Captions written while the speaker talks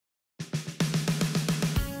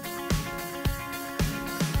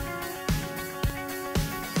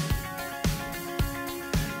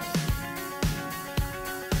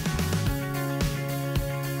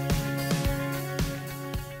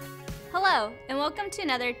Hello, and welcome to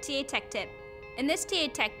another TA TechTip. In this TA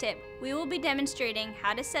TechTip, we will be demonstrating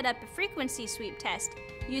how to set up a frequency sweep test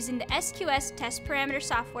using the SQS test parameter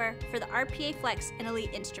software for the RPA Flex and Elite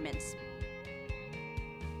instruments.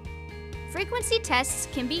 Frequency tests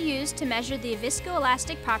can be used to measure the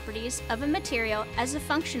viscoelastic properties of a material as a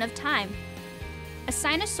function of time. A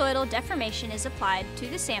sinusoidal deformation is applied to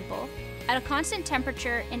the sample at a constant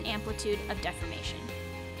temperature and amplitude of deformation.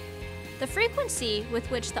 The frequency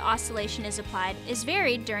with which the oscillation is applied is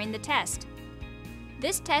varied during the test.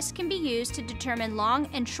 This test can be used to determine long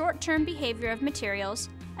and short-term behavior of materials,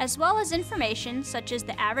 as well as information such as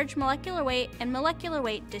the average molecular weight and molecular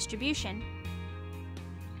weight distribution.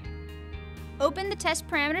 Open the test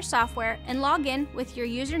parameter software and log in with your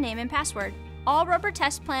username and password. All rubber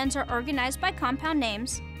test plans are organized by compound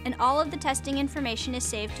names, and all of the testing information is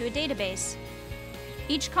saved to a database.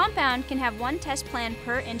 Each compound can have one test plan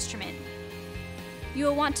per instrument. You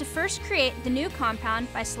will want to first create the new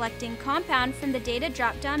compound by selecting Compound from the Data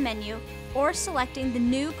drop-down menu or selecting the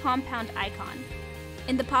New Compound icon.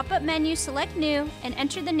 In the pop-up menu, select New and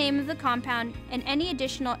enter the name of the compound and any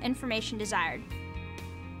additional information desired.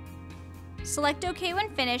 Select OK when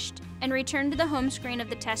finished and return to the home screen of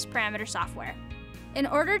the test parameter software. In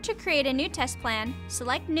order to create a new test plan,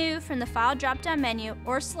 select New from the File drop-down menu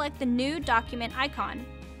or select the New Document icon.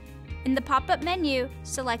 In the pop-up menu,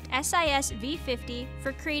 select SIS V50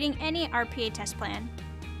 for creating any RPA test plan.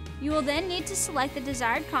 You will then need to select the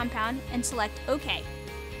desired compound and select OK.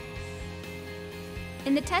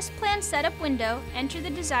 In the test plan setup window, enter the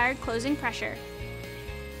desired closing pressure.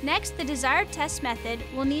 Next, the desired test method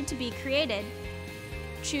will need to be created.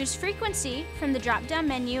 Choose Frequency from the drop-down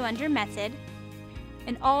menu under Method,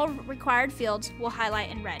 and all required fields will highlight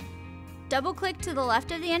in red. Double-click to the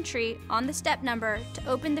left of the entry on the step number to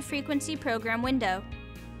open the Frequency Program window.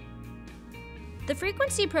 The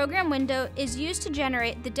Frequency Program window is used to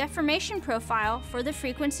generate the deformation profile for the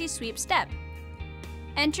frequency sweep step.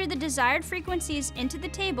 Enter the desired frequencies into the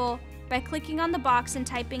table by clicking on the box and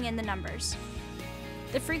typing in the numbers.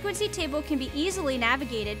 The frequency table can be easily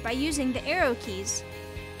navigated by using the arrow keys.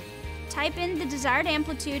 Type in the desired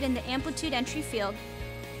amplitude in the amplitude entry field.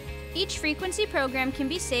 Each frequency program can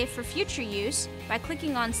be saved for future use by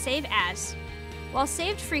clicking on Save As, while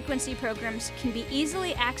saved frequency programs can be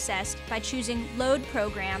easily accessed by choosing Load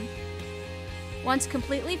Program. Once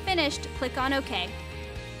completely finished, click on OK.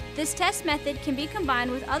 This test method can be combined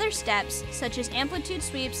with other steps such as amplitude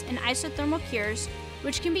sweeps and isothermal cures,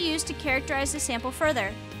 which can be used to characterize the sample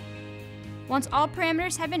further. Once all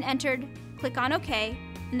parameters have been entered, click on OK,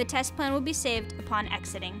 and the test plan will be saved upon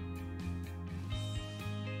exiting.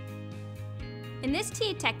 In this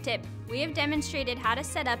TA TechTip, we have demonstrated how to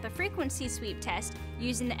set up a frequency sweep test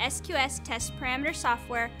using the SQS test parameter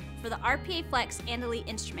software for the RPA Flex and Elite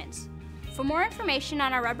instruments. For more information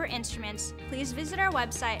on our rubber instruments, please visit our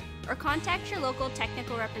website or contact your local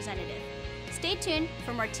technical representative. Stay tuned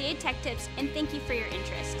for more TA Tech Tips, and thank you for your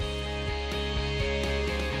interest.